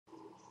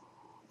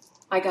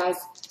Hi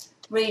guys,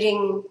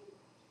 reading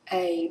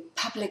a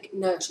public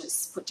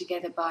notice put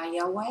together by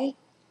Yahweh,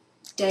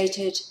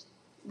 dated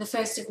the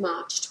 1st of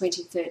March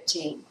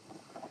 2013.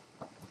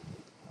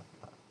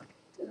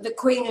 The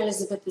Queen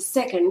Elizabeth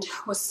II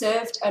was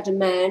served a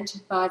demand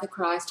by the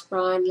Christ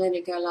Brian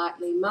Leonard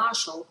Golightly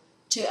Marshall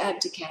to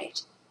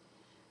abdicate.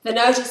 The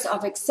notice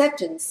of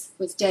acceptance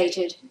was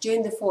dated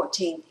June the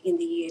 14th in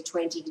the year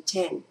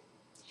 2010.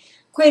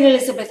 Queen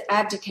Elizabeth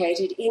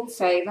abdicated in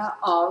favour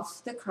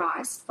of the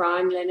Christ,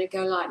 Brian Leonard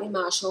Golightly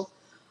Marshall,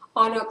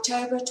 on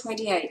October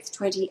 28,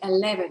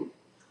 2011,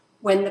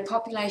 when the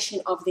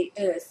population of the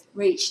Earth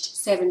reached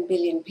 7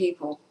 billion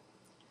people.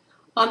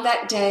 On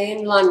that day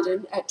in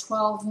London at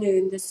 12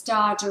 noon, the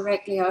star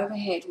directly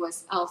overhead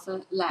was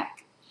Alpha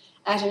Lac,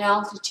 at an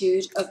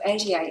altitude of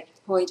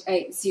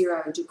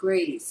 88.80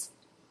 degrees.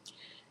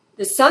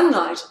 The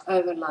sunlight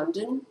over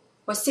London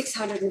was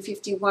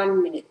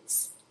 651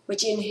 minutes,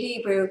 which in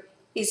Hebrew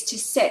is to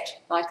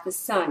set like the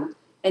sun,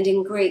 and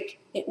in Greek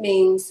it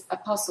means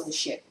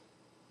apostleship.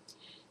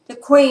 The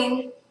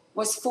Queen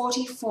was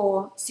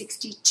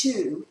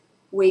 4462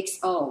 weeks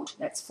old.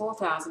 That's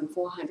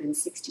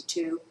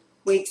 4,462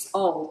 weeks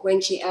old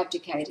when she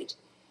abdicated.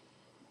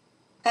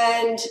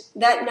 And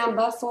that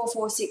number,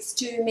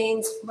 4462,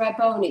 means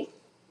Rabboni.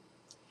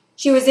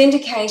 She was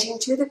indicating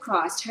to the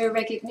Christ her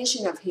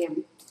recognition of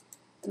him,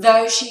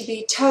 though she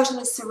be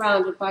totally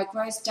surrounded by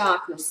gross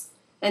darkness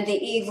and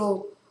the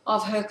evil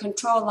of her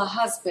controller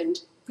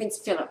husband, Prince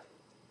Philip,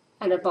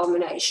 an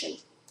abomination.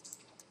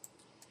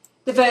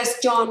 The verse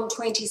John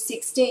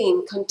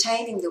 20:16,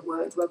 containing the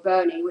word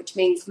Rabboni, which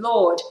means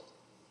Lord,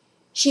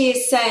 she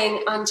is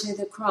saying unto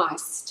the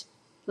Christ,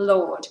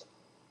 Lord.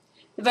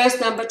 The verse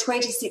number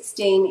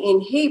 2016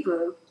 in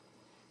Hebrew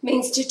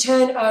means to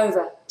turn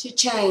over, to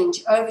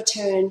change,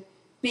 overturn,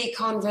 be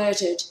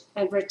converted,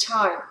 and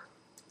retire.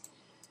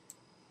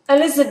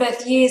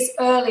 Elizabeth, years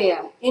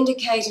earlier,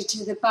 indicated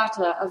to the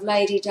butler of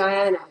Lady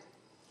Diana,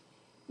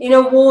 in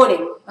a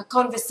warning, a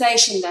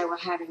conversation they were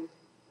having,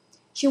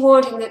 she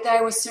warned him that they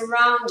were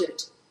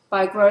surrounded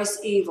by gross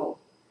evil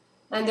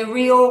and the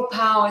real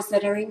powers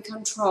that are in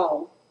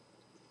control,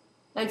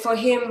 and for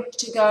him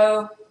to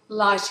go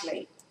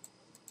lightly.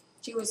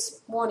 She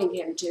was warning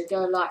him to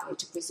go lightly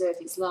to preserve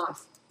his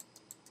life.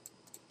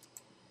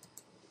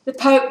 The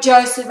Pope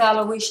Joseph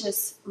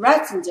Aloysius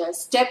Ratzinger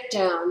stepped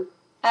down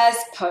as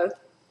Pope,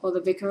 or the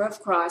Vicar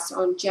of Christ,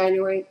 on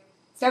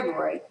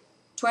February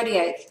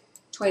 28,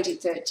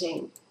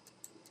 2013.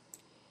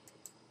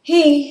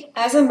 He,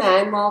 as a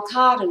man while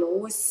cardinal,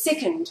 was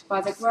sickened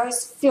by the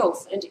gross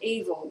filth and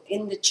evil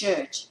in the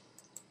church.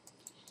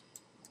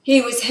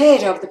 He was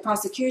head of the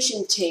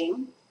prosecution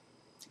team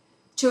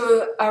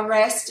to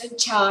arrest and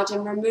charge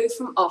and remove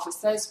from office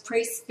those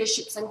priests,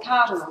 bishops and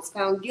cardinals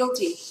found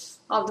guilty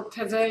of the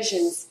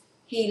perversions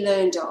he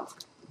learned of.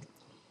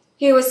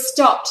 He was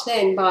stopped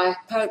then by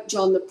Pope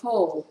John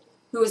Paul,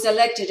 who was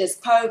elected as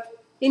Pope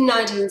in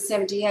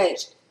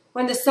 1978,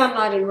 when the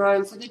sunlight in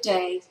Rome for the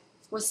day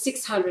was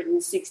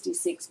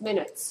 666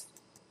 minutes.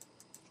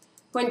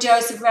 When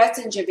Joseph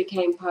Ratzinger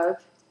became Pope,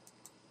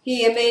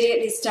 he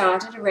immediately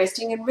started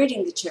arresting and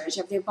ridding the church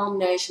of the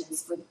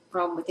abominations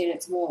from within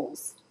its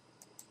walls.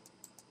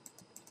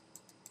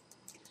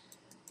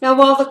 Now,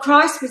 while the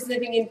Christ was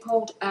living in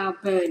Port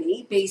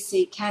Alberni,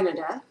 BC,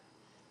 Canada,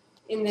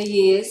 in the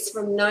years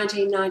from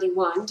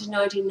 1991 to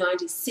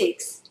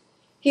 1996,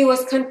 he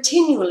was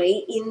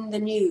continually in the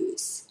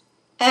news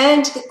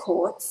and the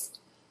courts,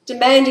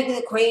 demanding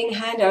the Queen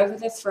hand over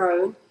the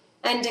throne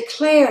and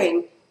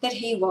declaring that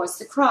he was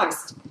the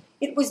Christ.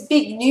 It was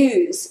big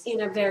news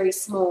in a very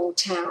small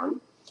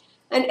town,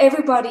 and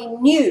everybody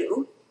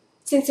knew,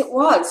 since it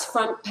was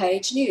front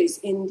page news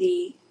in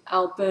the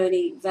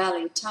Alberni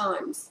Valley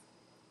Times.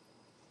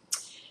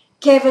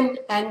 Kevin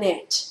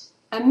Annett,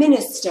 a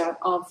minister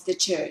of the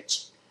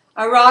church,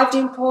 arrived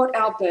in Port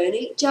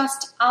Alberni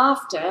just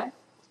after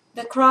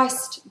the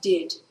Christ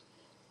did,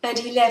 and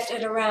he left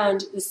at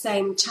around the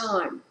same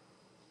time.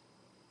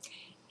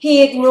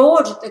 He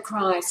ignored the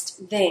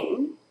Christ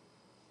then,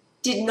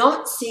 did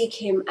not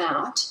seek him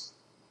out,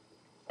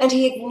 and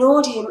he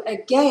ignored him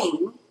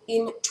again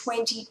in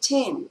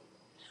 2010,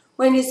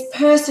 when his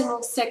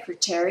personal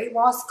secretary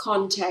was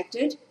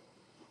contacted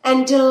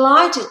and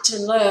delighted to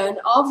learn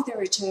of the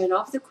return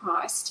of the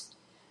Christ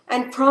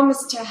and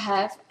promised to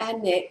have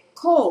Annett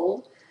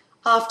call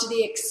after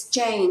the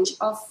exchange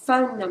of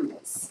phone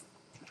numbers.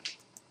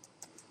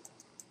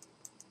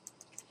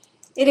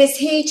 It is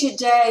he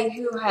today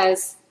who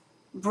has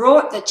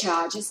brought the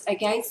charges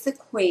against the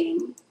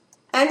Queen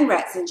and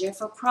Ratzinger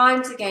for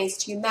crimes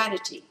against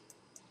humanity,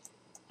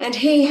 and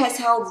he has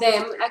held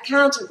them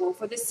accountable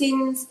for the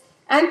sins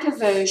and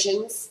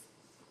perversions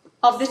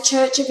of the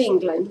Church of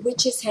England,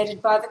 which is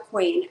headed by the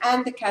Queen,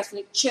 and the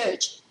Catholic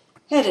Church,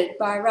 headed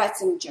by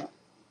Ratzinger.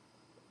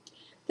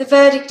 The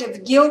verdict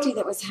of guilty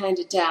that was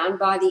handed down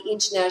by the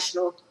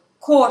International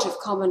Court of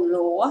Common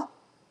Law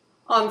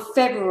on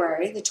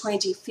February the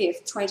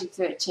 25th,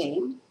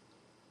 2013,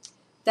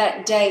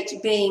 that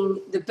date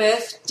being the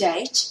birth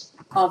date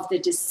of the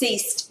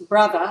deceased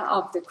brother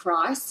of the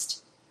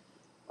Christ,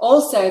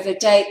 Also, the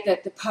date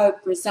that the Pope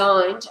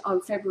resigned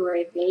on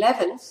February the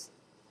 11th,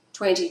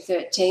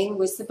 2013,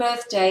 was the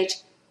birth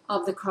date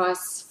of the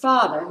Christ's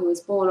father, who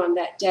was born on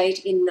that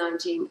date in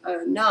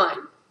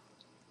 1909.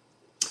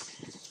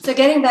 So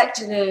getting back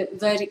to the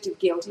verdict of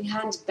guilty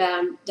handed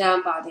down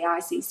by the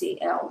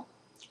ICCL,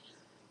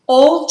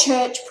 all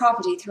church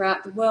property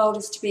throughout the world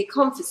is to be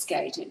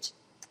confiscated,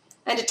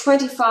 and a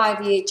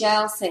 25-year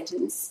jail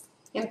sentence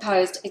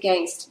imposed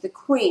against the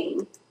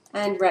Queen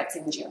and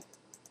Ratzinger.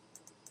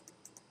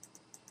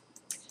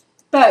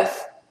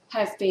 Both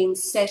have been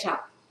set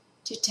up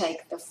to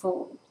take the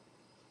fall.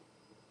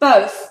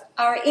 Both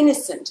are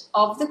innocent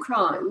of the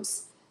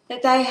crimes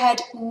that they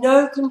had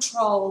no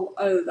control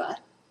over,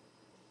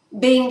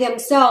 being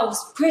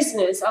themselves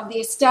prisoners of the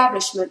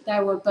establishment they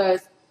were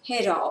both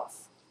head of.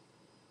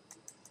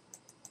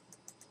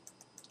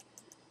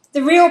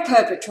 The real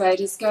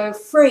perpetrators go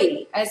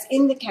free, as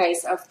in the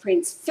case of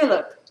Prince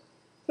Philip,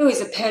 who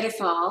is a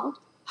pedophile,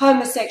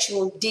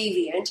 homosexual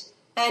deviant,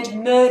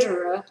 and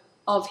murderer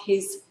of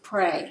his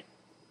prey.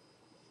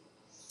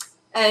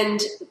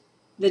 And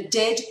the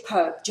dead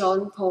Pope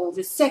John Paul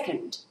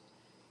II,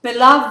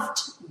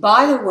 beloved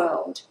by the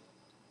world,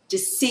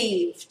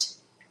 deceived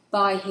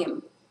by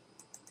him.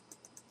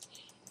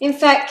 In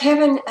fact,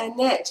 Kevin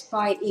Annett,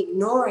 by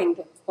ignoring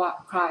the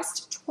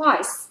Christ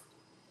twice,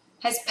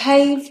 has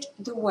paved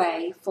the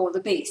way for the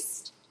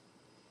beast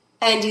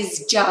and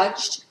is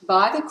judged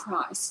by the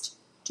Christ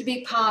to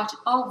be part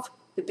of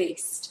the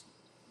beast.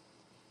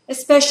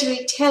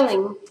 Especially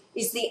telling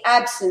is the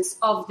absence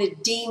of the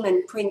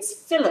demon Prince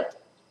Philip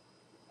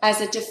as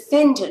a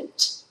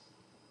defendant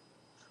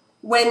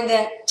when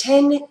the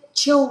 10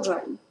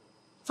 children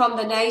from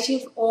the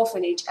native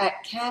orphanage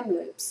at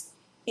Kamloops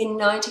in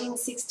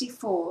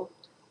 1964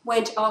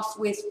 went off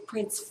with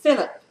Prince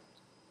Philip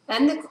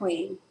and the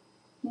Queen,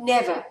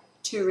 never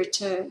to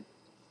return.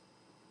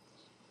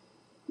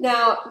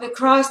 Now, the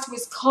Christ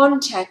was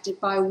contacted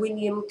by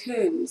William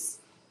Coombs.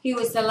 He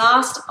was the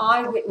last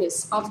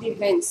eyewitness of the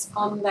events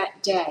on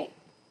that day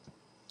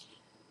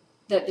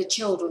that the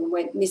children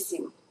went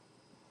missing.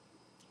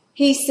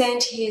 He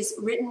sent his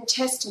written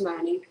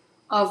testimony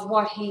of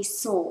what he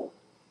saw.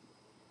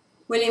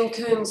 William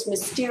Coombs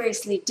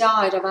mysteriously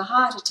died of a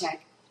heart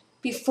attack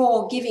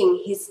before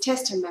giving his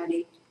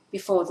testimony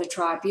before the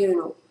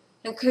tribunal.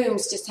 And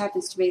Coombs just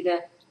happens to be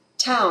the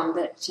town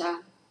that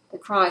the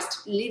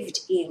Christ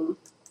lived in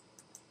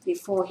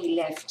before he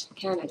left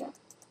Canada.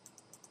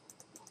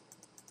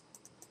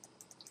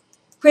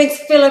 Prince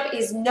Philip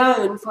is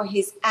known for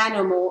his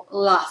animal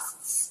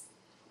lusts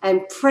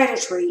and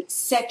predatory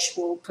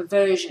sexual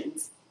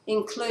perversions,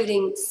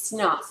 including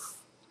snuff.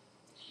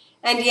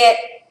 And yet,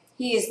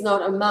 he is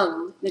not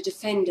among the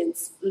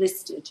defendants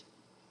listed.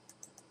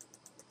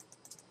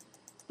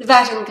 The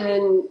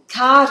Vatican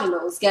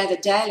cardinals gather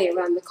daily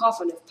around the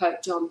coffin of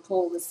Pope John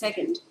Paul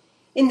II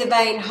in the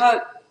vain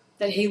hope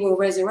that he will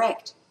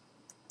resurrect.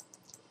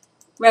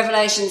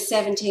 Revelation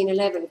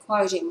 17:11,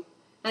 quoting,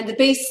 "And the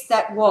beast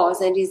that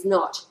was and is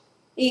not,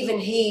 even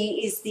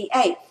he is the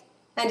eighth,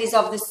 and is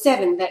of the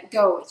 7 that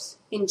goeth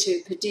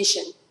into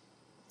perdition."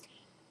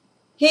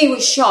 He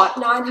was shot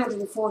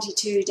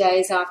 942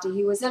 days after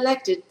he was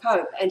elected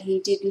Pope, and he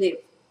did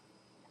live.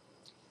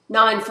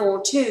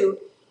 942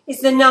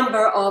 is the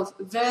number of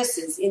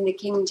verses in the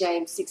King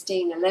James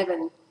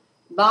 16:11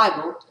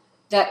 Bible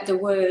that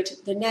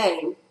the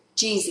name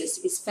Jesus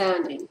is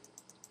found in.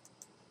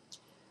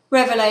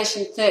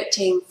 Revelation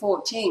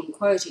 13:14,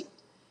 quoting,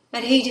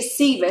 "And he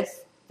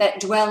deceiveth that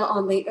dwell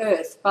on the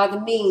earth by the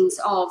means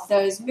of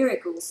those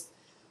miracles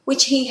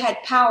which he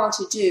had power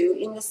to do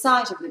in the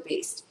sight of the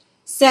beast,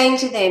 saying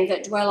to them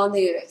that dwell on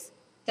the earth,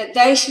 that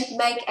they should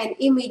make an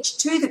image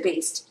to the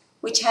beast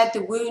which had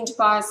the wound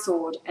by a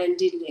sword and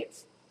did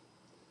live."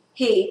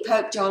 He,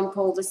 Pope John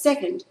Paul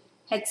II,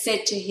 had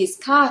said to his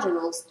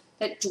cardinals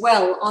that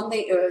dwell on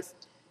the earth,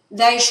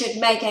 they should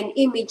make an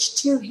image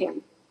to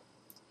him,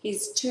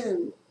 his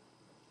tomb.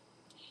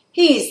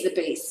 He is the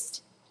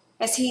beast,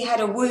 as he had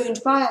a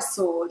wound by a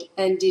sword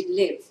and did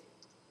live.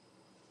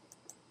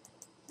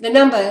 The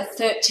number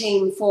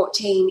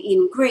 1314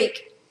 in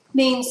Greek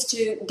means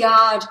to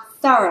guard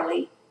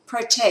thoroughly,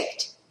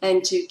 protect,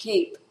 and to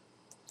keep.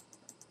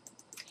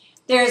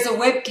 There is a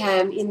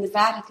webcam in the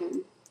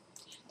Vatican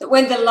that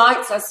when the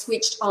lights are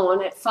switched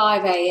on at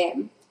 5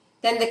 a.m,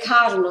 then the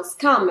cardinals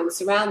come and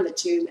surround the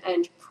tomb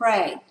and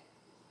pray.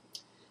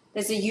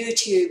 There's a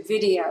YouTube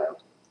video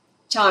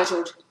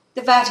titled,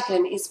 "The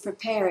Vatican is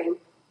Preparing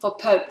for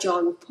Pope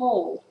John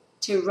Paul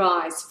to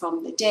Rise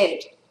from the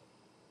Dead."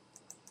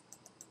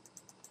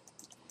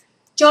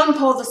 John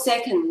Paul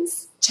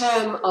II's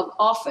term of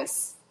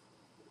office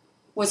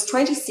was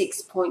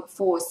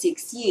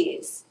 26.46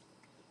 years.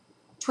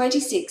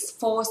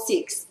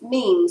 2646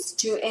 means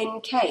to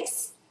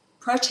encase,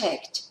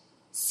 protect,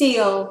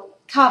 seal,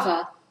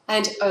 cover,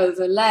 and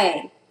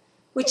overlay,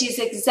 which is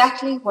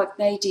exactly what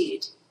they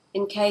did.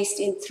 Encased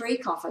in 3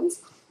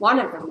 coffins, one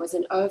of them was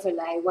an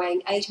overlay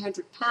weighing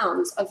 800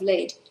 pounds of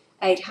lead.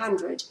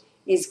 800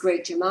 is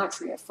Greek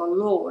gematria for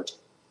Lord.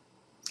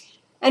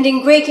 And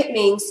in Greek it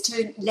means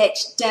to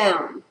let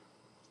down,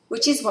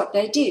 which is what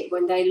they did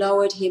when they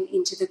lowered him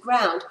into the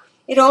ground.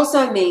 It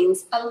also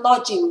means a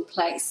lodging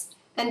place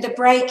and the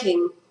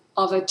breaking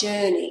of a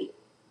journey.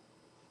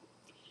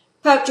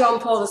 Pope John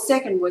Paul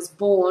II was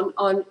born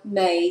on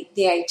May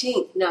the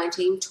 18th,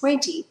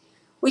 1920,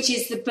 which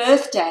is the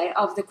birthday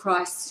of the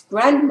Christ's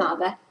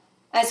grandmother,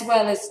 as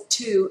well as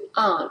 2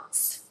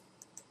 aunts.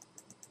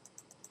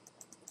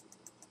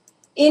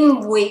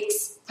 In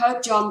weeks,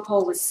 Pope John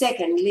Paul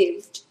II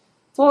lived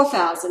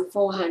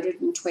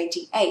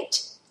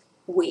 4,428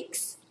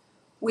 weeks,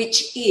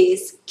 which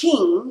is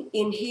king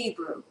in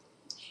Hebrew.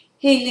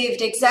 He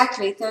lived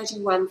exactly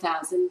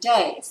 31,000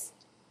 days.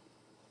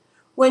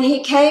 When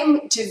he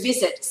came to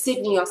visit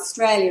Sydney,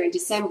 Australia in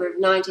December of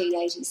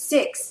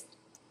 1986,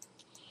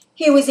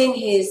 he was in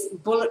his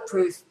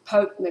bulletproof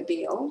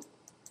Pope-mobile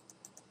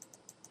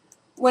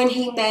when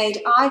he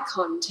made eye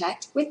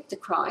contact with the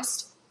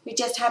Christ, who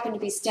just happened to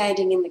be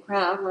standing in the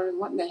crowd, wondering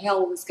what in the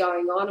hell was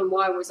going on and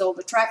why was all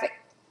the traffic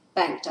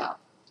banked up.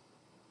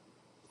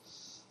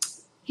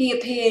 He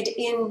appeared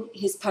in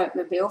his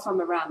Pope-mobile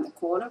from around the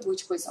corner,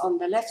 which was on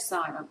the left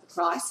side of the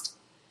Christ,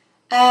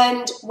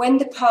 and when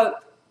the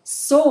Pope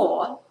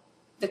saw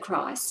the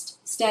Christ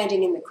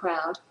standing in the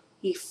crowd,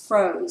 he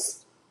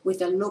froze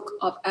with a look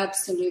of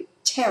absolute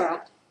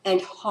terror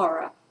and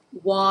horror,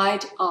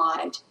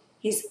 wide-eyed,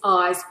 his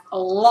eyes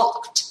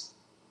locked,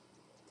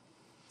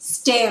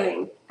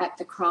 staring at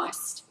the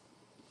Christ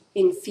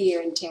in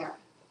fear and terror.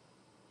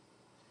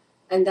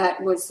 And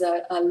that was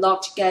a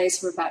locked gaze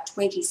for about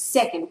 20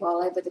 seconds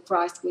while ever the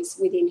Christ was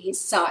within his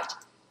sight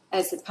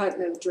as the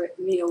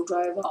Pope-mobile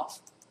drove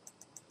off.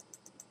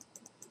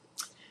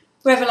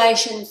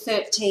 Revelation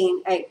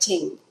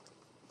 13:18.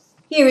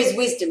 Here is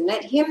wisdom.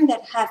 Let him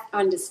that hath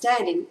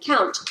understanding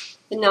count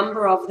the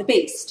number of the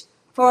beast,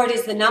 for it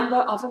is the number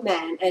of a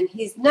man, and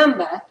his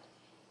number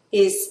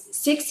is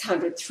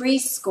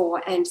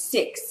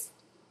 666.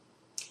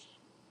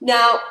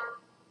 Now,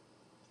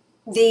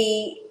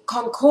 the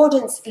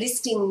concordance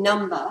listing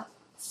number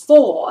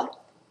for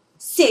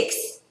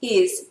 6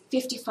 is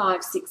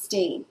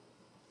 5516.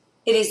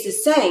 It is the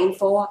same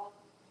for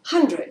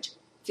 100,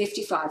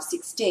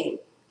 5516.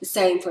 The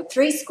same for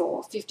 60,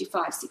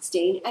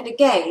 5516, and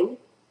again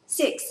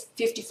 6,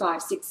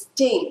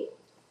 5516.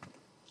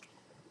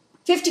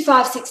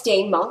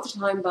 5516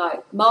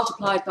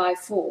 multiplied by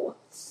 4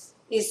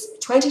 is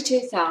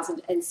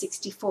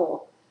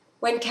 22,064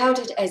 when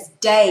counted as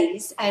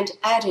days and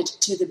added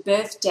to the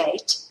birth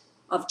date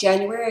of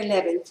January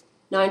 11th,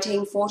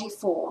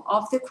 1944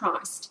 of the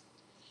Christ.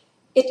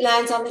 It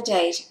lands on the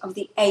date of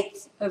the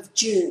 8th of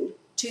June,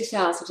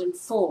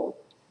 2004,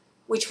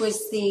 which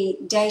was the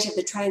date of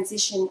the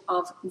transition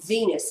of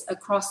Venus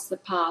across the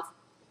path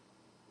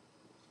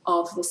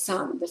of the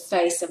sun, the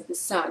face of the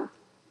sun.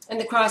 And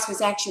the Christ was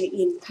actually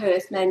in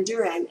Perth,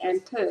 Mandurang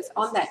and Perth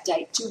on that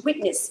date to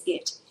witness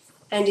it,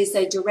 and is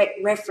a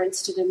direct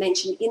reference to the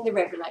mention in the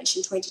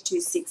Revelation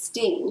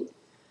 22:16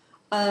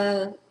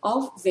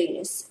 of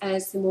Venus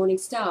as the morning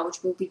star,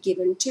 which will be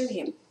given to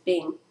him,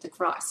 being the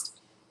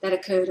Christ. That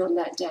occurred on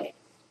that day.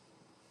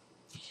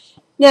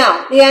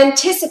 Now, the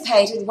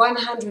anticipated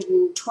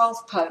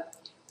 112th Pope,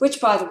 which,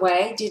 by the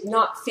way, did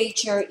not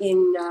feature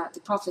in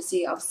the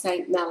prophecy of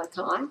St.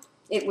 Malachi.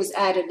 It was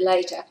added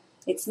later.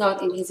 It's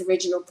not in his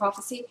original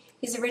prophecy.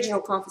 His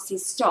original prophecy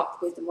stopped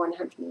with the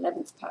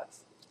 111th Pope.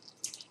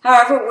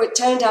 However, it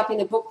turned up in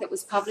a book that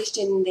was published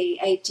in the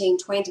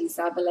 1820s,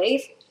 I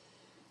believe.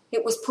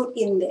 It was put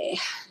in there,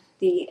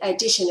 the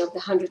addition of the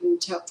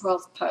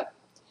 112th Pope.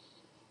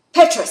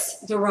 Petrus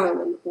the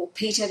Roman, or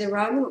Peter the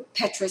Roman, or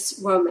Petrus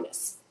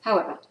Romanus.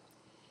 However,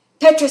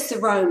 Petrus the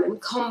Roman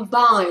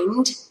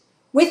combined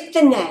with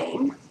the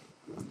name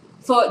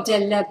for de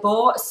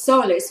labor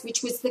solis,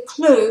 which was the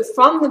clue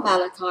from the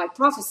Malachi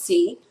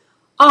prophecy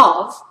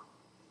of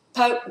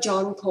Pope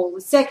John Paul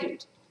II.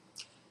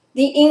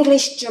 The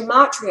English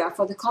gematria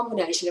for the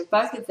combination of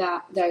both of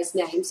those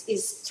names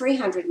is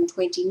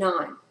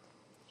 329.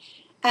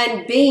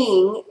 And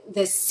being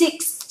the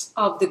 6th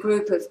of the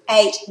group of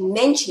 8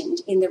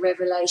 mentioned in the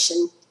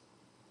Revelation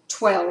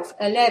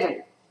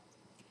 12:11.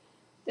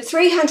 The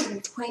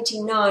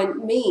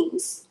 329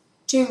 means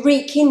to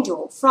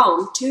rekindle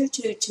from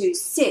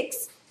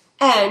 2226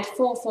 and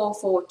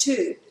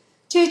 4442.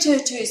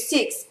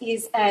 2226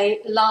 is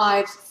a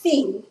live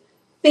thing,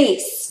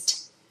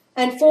 beast,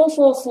 and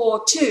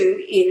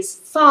 4442 is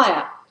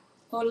fire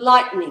or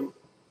lightning.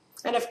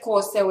 And of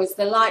course there was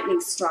the lightning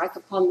strike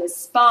upon the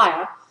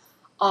spire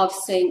of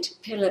St.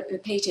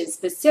 Peter's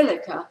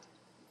Basilica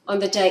on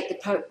the date the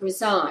Pope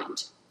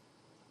resigned,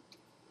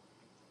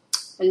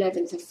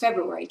 11th of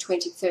February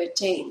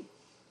 2013.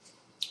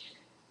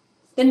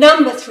 The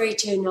number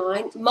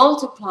 329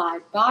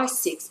 multiplied by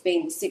 6,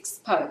 being the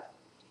 6th Pope,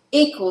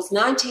 equals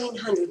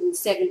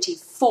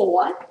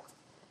 1974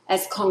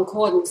 as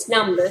concordance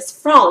numbers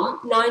from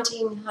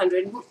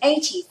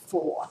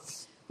 1984,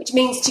 which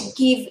means to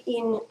give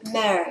in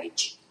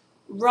marriage,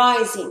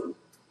 rising,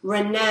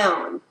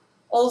 renown,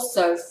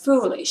 also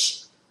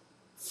foolish,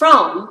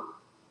 from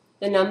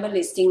the number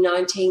listing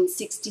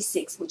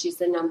 1966, which is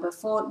the number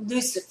for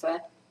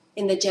Lucifer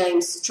in the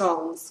James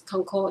Strong's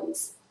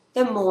Concordance,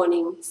 the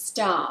morning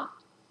star.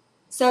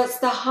 So it's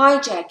the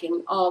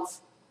hijacking of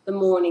the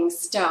morning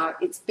star.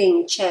 It's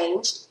being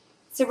changed.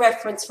 It's a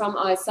reference from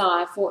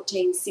Isaiah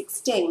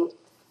 14:16,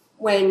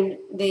 when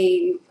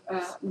the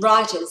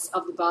writers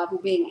of the Bible,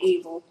 being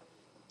evil,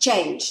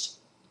 changed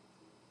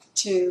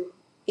to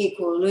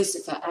equal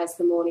Lucifer as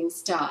the morning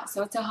star.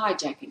 So it's a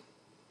hijacking.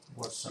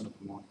 Was son of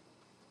the morning.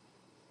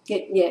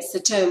 Yes, the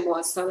term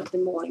was son of the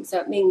morning, so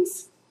it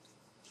means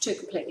two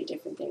completely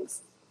different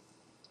things.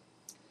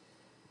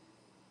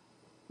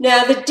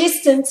 Now, the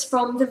distance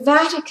from the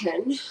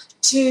Vatican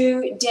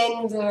to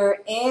Denver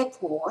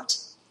Airport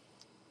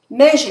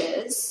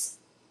measures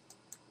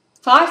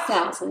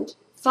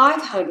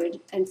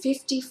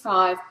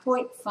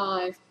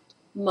 5,555.5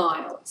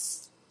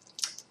 miles.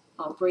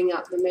 I'll bring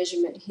up the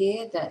measurement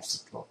here.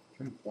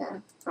 Yeah,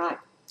 right.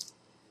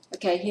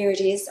 Okay, here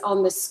it is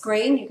on the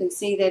screen. You can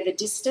see there the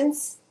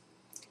distance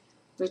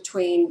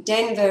between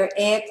Denver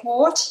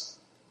Airport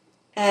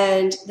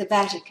and the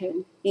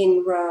Vatican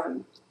in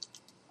Rome.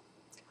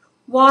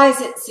 Why is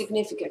it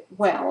significant?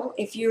 Well,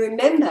 if you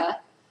remember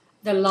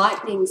the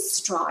lightning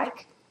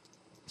strike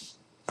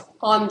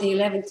on the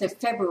 11th of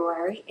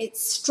February, it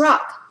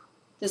struck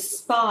the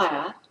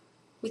spire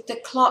with the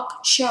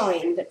clock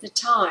showing that the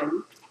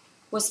time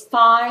was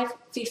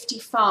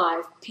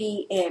 5:55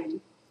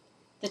 p.m.,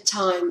 the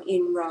time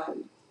in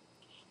Rome.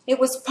 It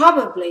was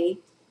probably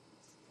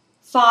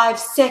 5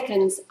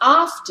 seconds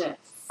after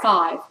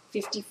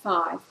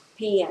 5:55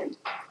 p.m.,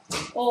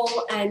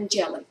 all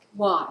angelic.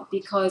 Why?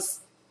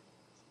 Because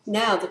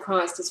now the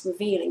Christ is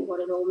revealing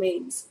what it all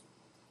means.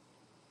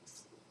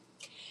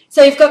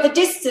 So you've got the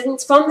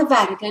distance from the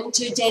Vatican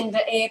to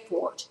Denver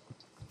Airport,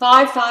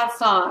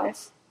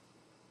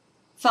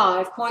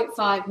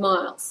 5.5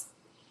 miles.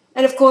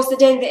 And of course the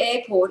Denver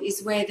Airport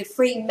is where the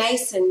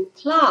Freemason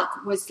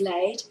plaque was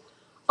laid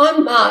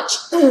on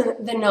March the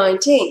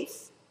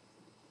 19th.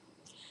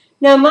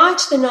 Now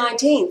March the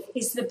 19th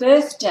is the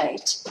birth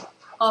date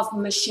of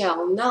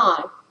Michelle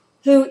Nye,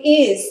 who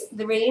is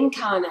the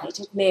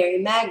reincarnated Mary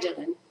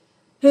Magdalene,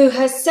 who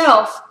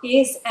herself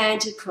is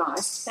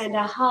Antichrist and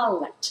a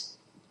harlot.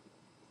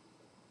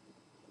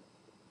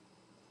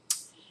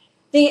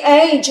 The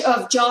age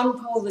of John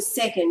Paul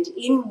II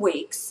in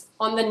weeks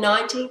on the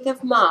 19th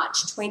of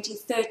March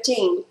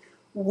 2013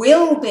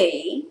 will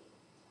be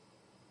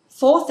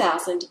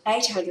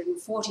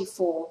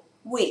 4,844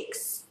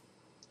 weeks,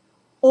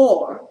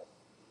 or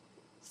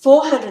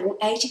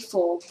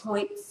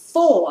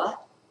 484.4,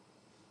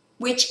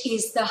 which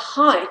is the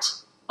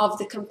height of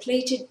the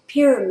completed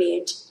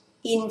pyramid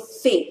in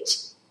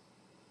feet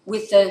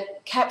with the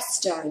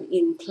capstone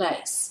in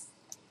place.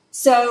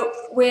 So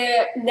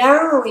we're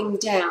narrowing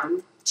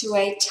down to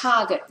a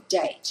target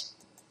date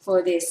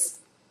for this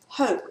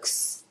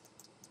hoax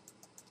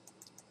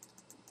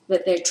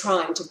that they're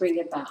trying to bring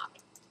about.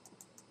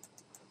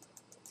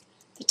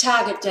 The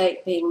target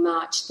date being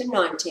March the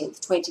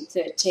 19th,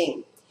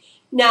 2013.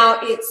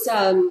 Now, it's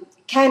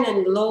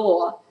canon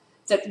law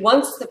that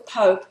once the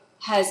Pope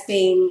has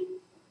been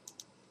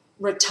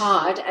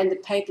retired and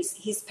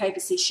his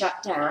papacy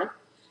shut down,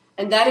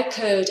 and that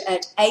occurred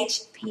at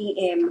 8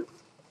 p.m.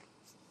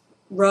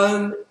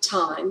 Rome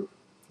time,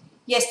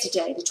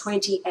 yesterday, the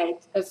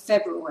 28th of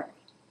February.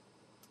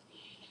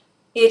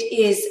 It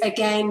is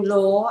again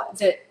law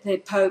that the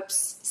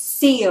Pope's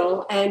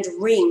seal and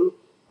ring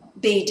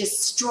be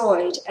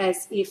destroyed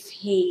as if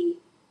he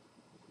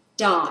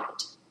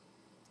died.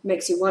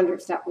 Makes you wonder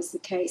if that was the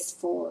case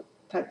for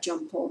Pope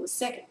John Paul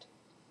II.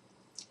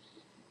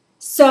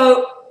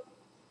 So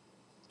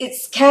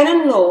it's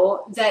canon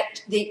law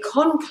that the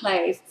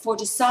conclave for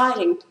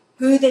deciding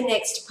who the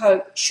next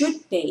Pope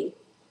should be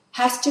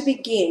has to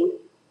begin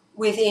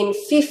within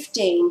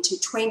 15 to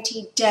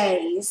 20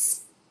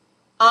 days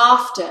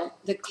after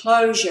the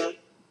closure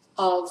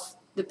of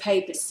the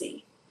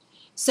papacy.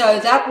 So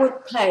that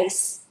would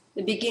place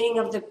the beginning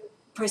of the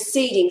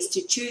proceedings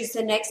to choose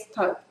the next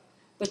Pope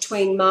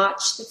between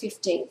March the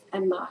 15th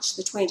and March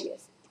the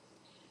 20th.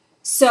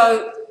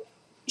 So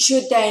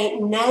should they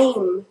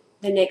name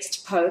the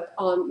next Pope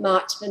on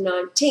March the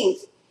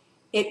 19th,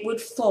 it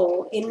would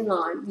fall in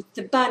line with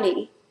the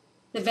bunny,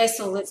 the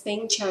vessel that's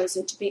being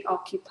chosen to be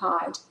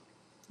occupied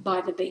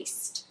by the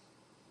beast.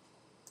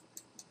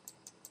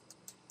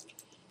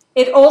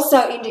 It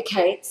also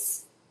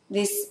indicates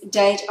this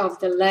date of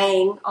the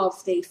laying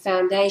of the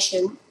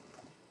foundation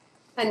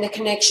and the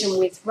connection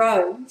with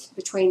Rome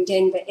between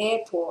Denver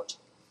Airport.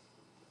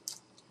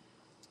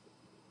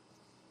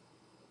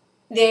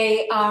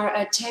 They are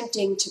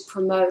attempting to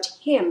promote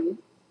him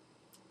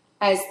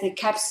as the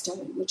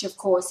capstone, which of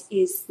course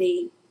is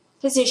the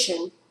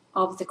position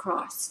of the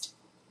Christ.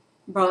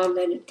 Brian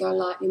Leonard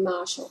Golightly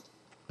Marshall.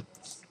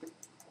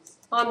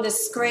 On the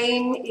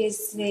screen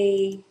is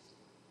the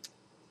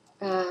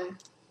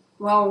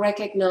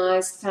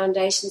well-recognised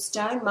foundation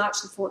stone,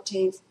 March the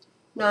 14th,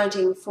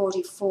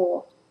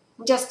 1944.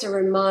 And just a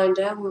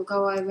reminder, we'll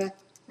go over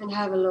and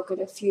have a look at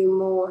a few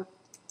more.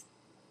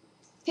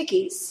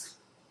 Pickies.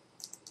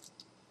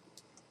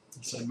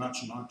 You say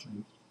March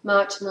 19th.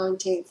 March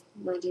 19th,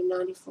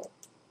 1994.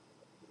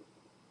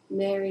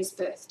 Mary's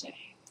birthday.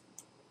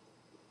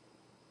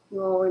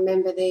 You all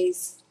remember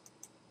these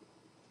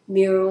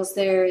murals.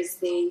 There is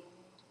the...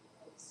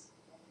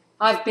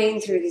 I've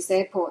been through this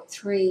airport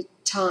 3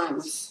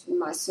 times in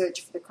my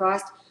search for the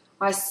Christ.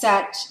 I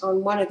sat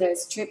on one of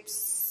those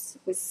trips,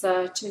 it was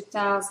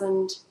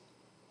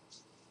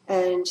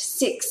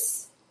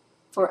 2006,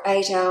 for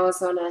 8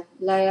 hours on a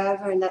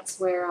layover, and that's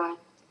where I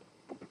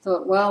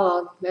thought, well,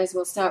 I may as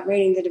well start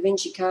reading the Da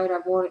Vinci Code. I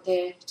brought it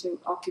there to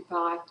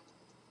occupy,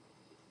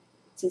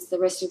 since the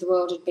rest of the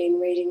world had been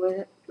reading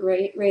it,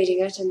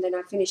 and then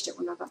I finished it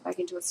when I got back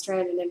into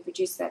Australia, and then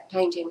produced that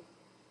painting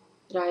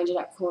that I ended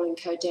up calling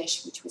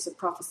Kodesh, which was a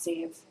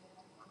prophecy of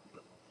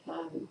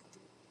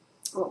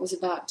what was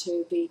about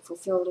to be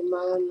fulfilled in my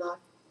own life.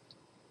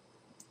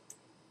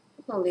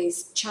 All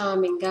these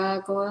charming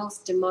gargoyles,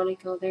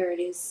 demonic, oh there it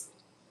is,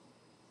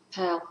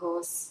 pale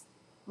horse,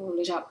 all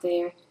lit up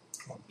there,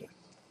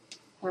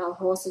 pale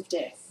horse of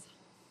death.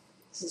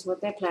 This is what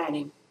they're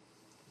planning.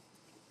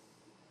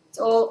 It's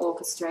all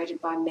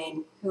orchestrated by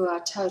men who are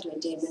totally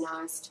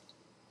demonized.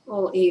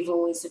 All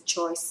evil is a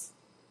choice.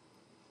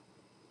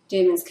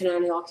 Demons can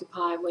only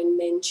occupy when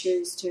men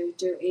choose to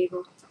do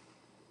evil.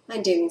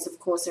 And demons, of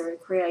course, are a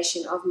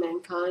creation of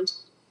mankind,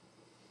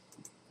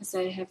 because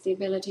they have the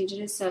ability to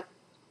do so.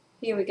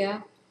 Here we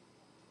go.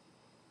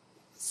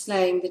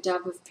 Slaying the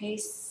dove of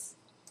peace.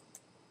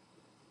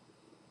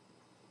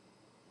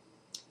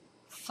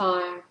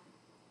 Fire.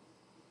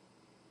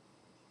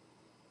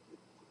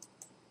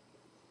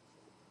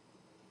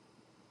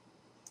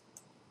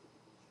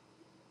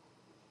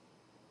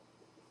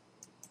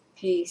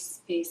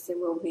 Peace, peace, there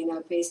will be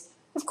no peace.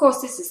 Of course,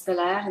 this is the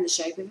layout in the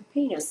shape of a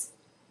penis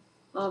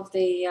of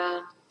the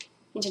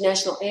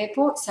International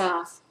Airport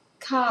South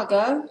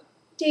cargo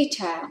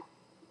detail.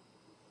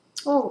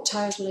 All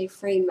totally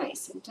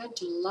Freemason.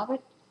 Don't you love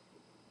it?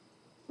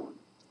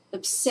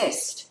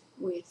 Obsessed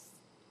with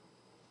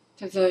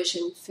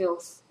perversion,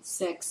 filth,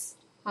 sex,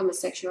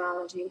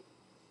 homosexuality,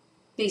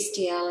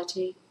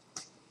 bestiality,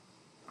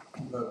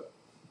 and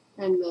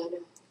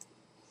murder.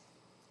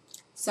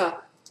 So,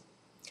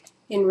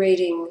 in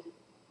reading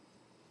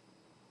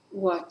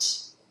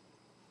what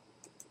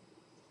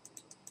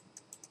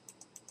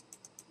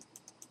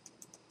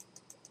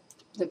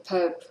the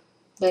Pope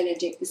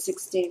Benedict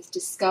XVI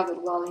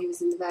discovered while he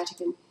was in the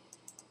Vatican,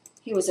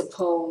 he was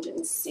appalled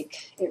and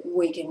sick. It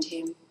weakened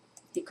him.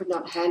 He could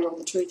not handle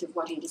the truth of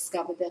what he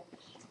discovered, the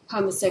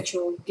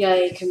homosexual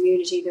gay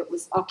community that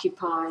was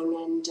occupying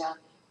and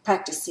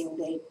practicing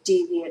their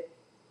deviant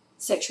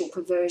sexual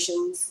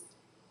perversions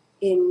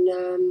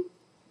in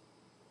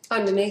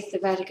underneath the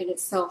Vatican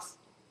itself.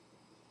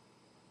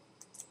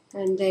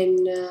 And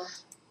then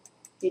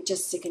it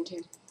just sickened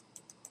him.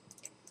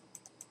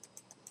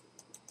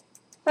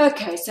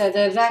 Okay, so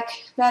the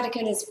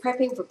Vatican is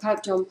prepping for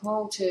Pope John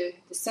Paul II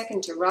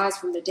to rise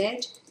from the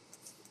dead.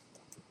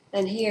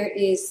 And here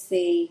is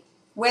the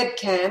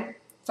webcam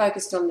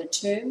focused on the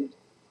tomb,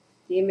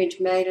 the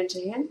image made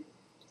unto him.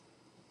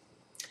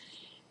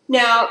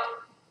 Now,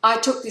 I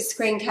took this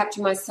screen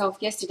capture myself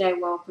yesterday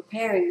while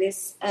preparing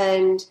this,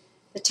 and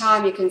the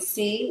time you can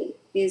see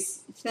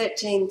is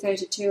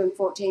 13:32 and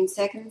 14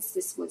 seconds.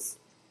 This was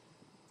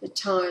the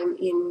time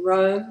in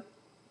Rome.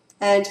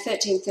 And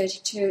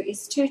 1332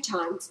 is 2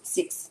 times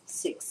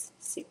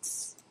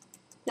 666.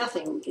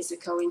 Nothing is a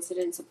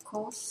coincidence, of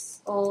course,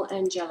 all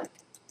angelic.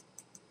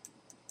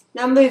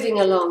 Now moving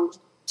along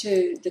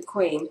to the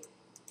Queen.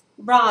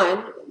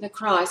 Brian, the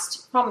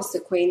Christ, promised the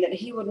Queen that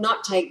he would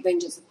not take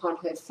vengeance upon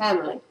her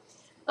family,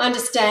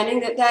 understanding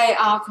that they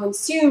are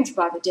consumed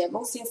by the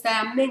devil since they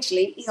are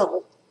mentally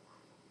ill,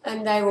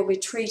 and they will be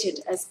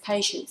treated as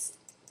patients.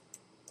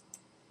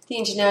 The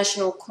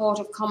International Court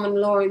of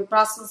Common Law in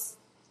Brussels,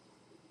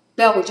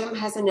 Belgium,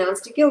 has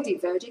announced a guilty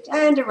verdict,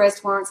 and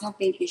arrest warrants have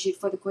been issued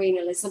for the Queen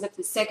Elizabeth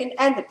II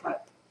and the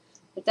Pope,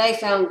 but they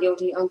found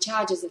guilty on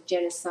charges of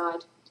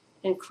genocide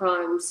and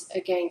crimes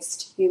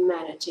against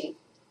humanity.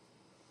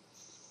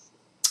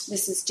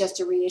 This is just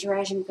a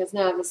reiteration, because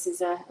now this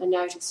is a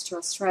notice to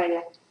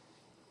Australia.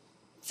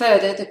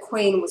 Further, the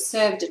Queen was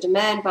served a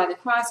demand by the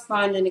Christ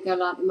Brian Linigo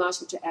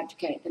Marshall to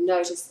abdicate. The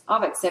notice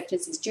of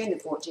acceptance is June the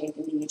 14th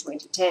in the year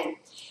 2010.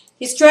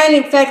 The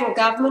Australian federal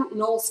government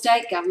and all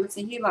state governments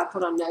are hereby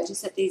put on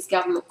notice that these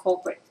government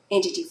corporate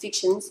entity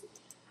fictions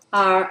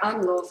are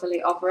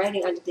unlawfully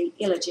operating under the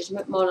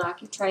illegitimate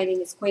monarchy,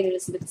 trading as Queen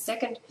Elizabeth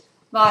II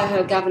via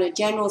her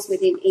Governor-Generals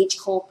within each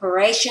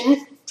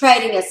corporation,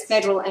 trading as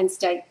federal and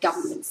state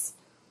governments,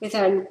 with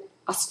an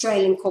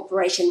Australian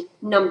corporation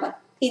number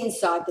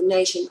inside the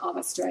nation of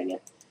Australia.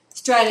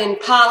 Australian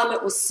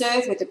Parliament was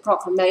served with a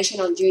proclamation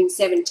on June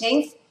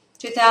 17th,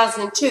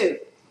 2002,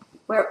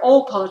 where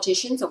all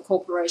politicians or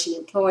corporation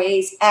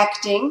employees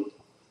acting,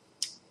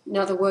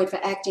 another word for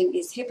acting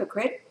is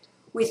hypocrite,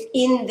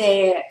 within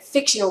their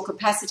fictional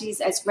capacities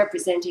as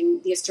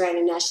representing the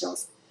Australian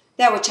nationals.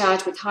 They were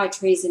charged with high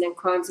treason and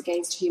crimes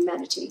against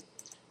humanity.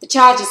 The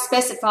charges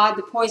specified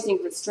the poisoning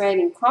of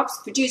Australian crops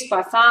produced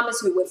by farmers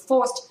who were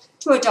forced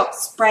to adopt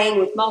spraying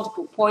with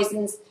multiple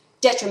poisons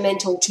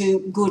detrimental to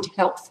good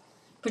health,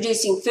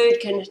 producing food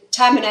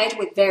contaminated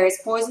with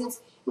various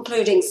poisons,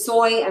 including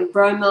soy and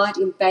bromide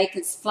in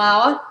baker's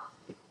flour,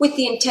 with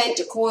the intent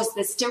to cause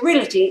the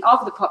sterility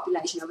of the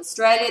population of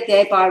Australia,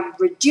 thereby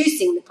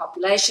reducing the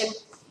population,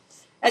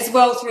 as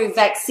well through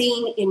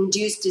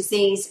vaccine-induced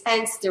disease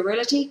and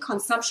sterility,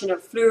 consumption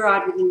of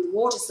fluoride within the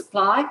water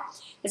supply,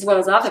 as well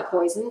as other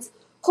poisons,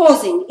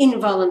 causing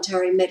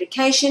involuntary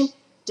medication,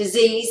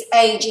 disease,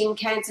 ageing,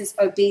 cancers,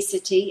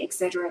 obesity,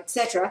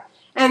 etc.,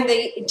 and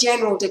the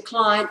general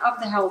decline of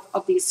the health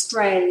of the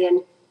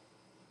Australian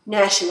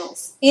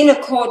nationals, in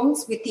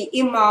accordance with the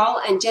immoral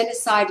and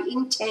genocide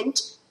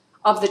intent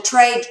of the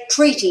trade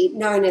treaty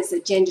known as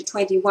Agenda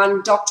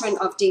 21 Doctrine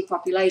of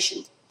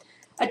Depopulation,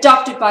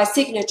 adopted by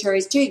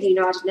signatories to the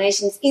United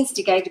Nations,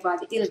 instigated by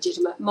the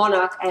illegitimate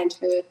monarch and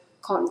her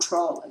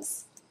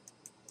controllers.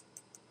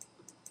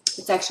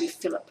 It's actually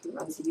Philip who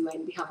runs the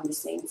UN behind the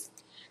scenes.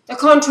 The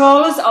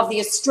controllers of the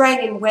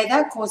Australian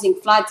weather, causing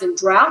floods and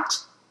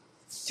drought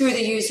through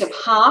the use of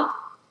HAARP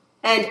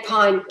and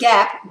Pine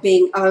Gap,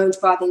 being owned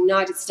by the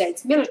United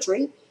States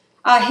military,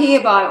 are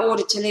hereby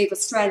ordered to leave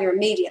Australia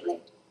immediately.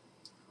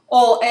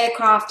 All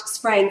aircraft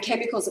spraying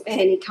chemicals of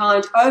any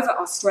kind over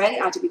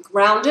Australia are to be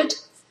grounded,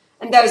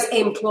 and those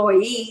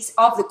employees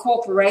of the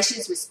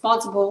corporations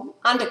responsible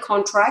under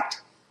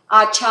contract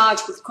are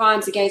charged with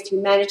crimes against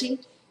humanity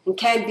and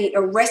can be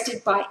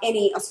arrested by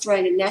any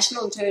Australian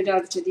national and turned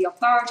over to the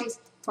authorities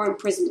for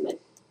imprisonment.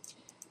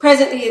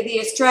 Presently,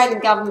 the Australian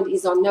government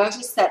is on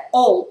notice that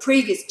all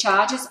previous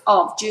charges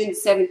of June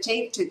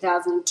 17,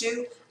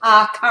 2002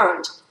 are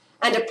current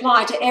and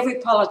apply to every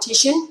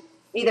politician,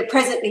 either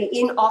presently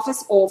in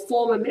office or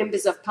former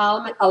members of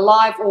Parliament,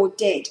 alive or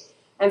dead,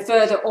 and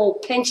further all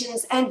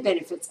pensions and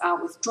benefits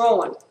are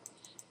withdrawn.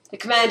 The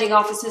commanding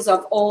officers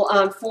of all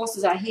armed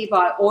forces are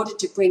hereby ordered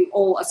to bring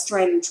all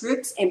Australian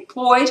troops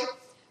employed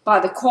by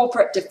the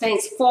corporate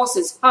defence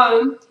forces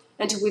home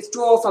and to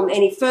withdraw from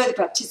any further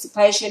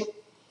participation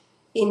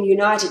in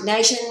United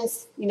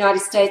Nations, United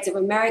States of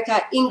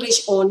America,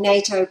 English or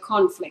NATO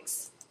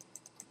conflicts.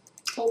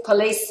 All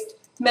police,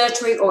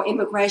 military or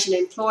immigration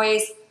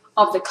employees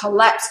of the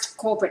collapsed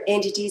corporate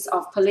entities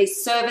of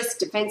police service,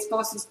 defence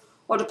forces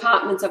or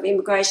departments of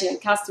immigration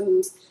and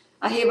customs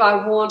are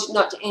hereby warned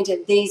not to enter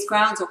these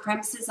grounds or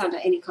premises under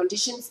any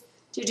conditions.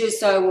 To do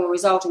so will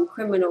result in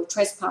criminal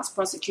trespass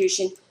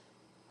prosecution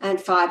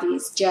and 5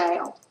 years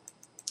jail.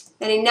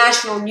 Any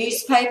national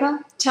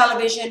newspaper,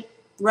 television,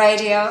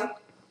 radio,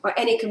 or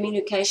any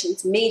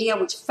communications media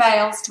which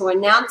fails to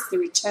announce the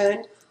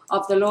return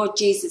of the Lord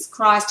Jesus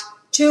Christ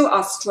to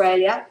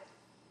Australia,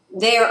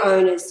 their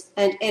owners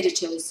and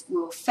editors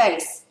will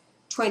face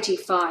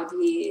 25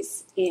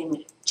 years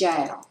in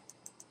jail.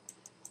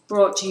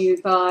 Brought to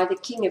you by the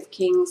King of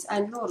Kings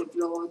and Lord of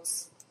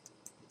Lords,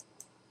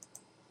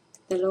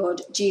 the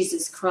Lord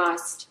Jesus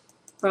Christ,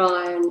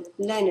 Brian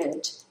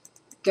Leonard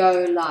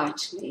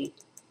Golightly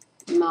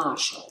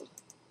Marshall.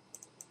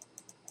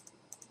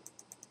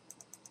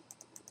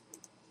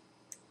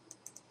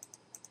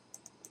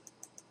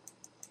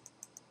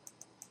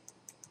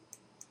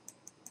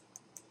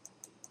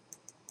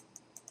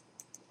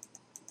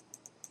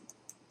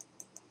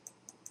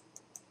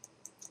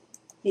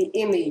 The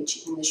image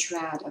in the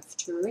Shroud of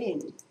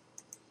Turin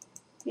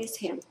is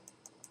him.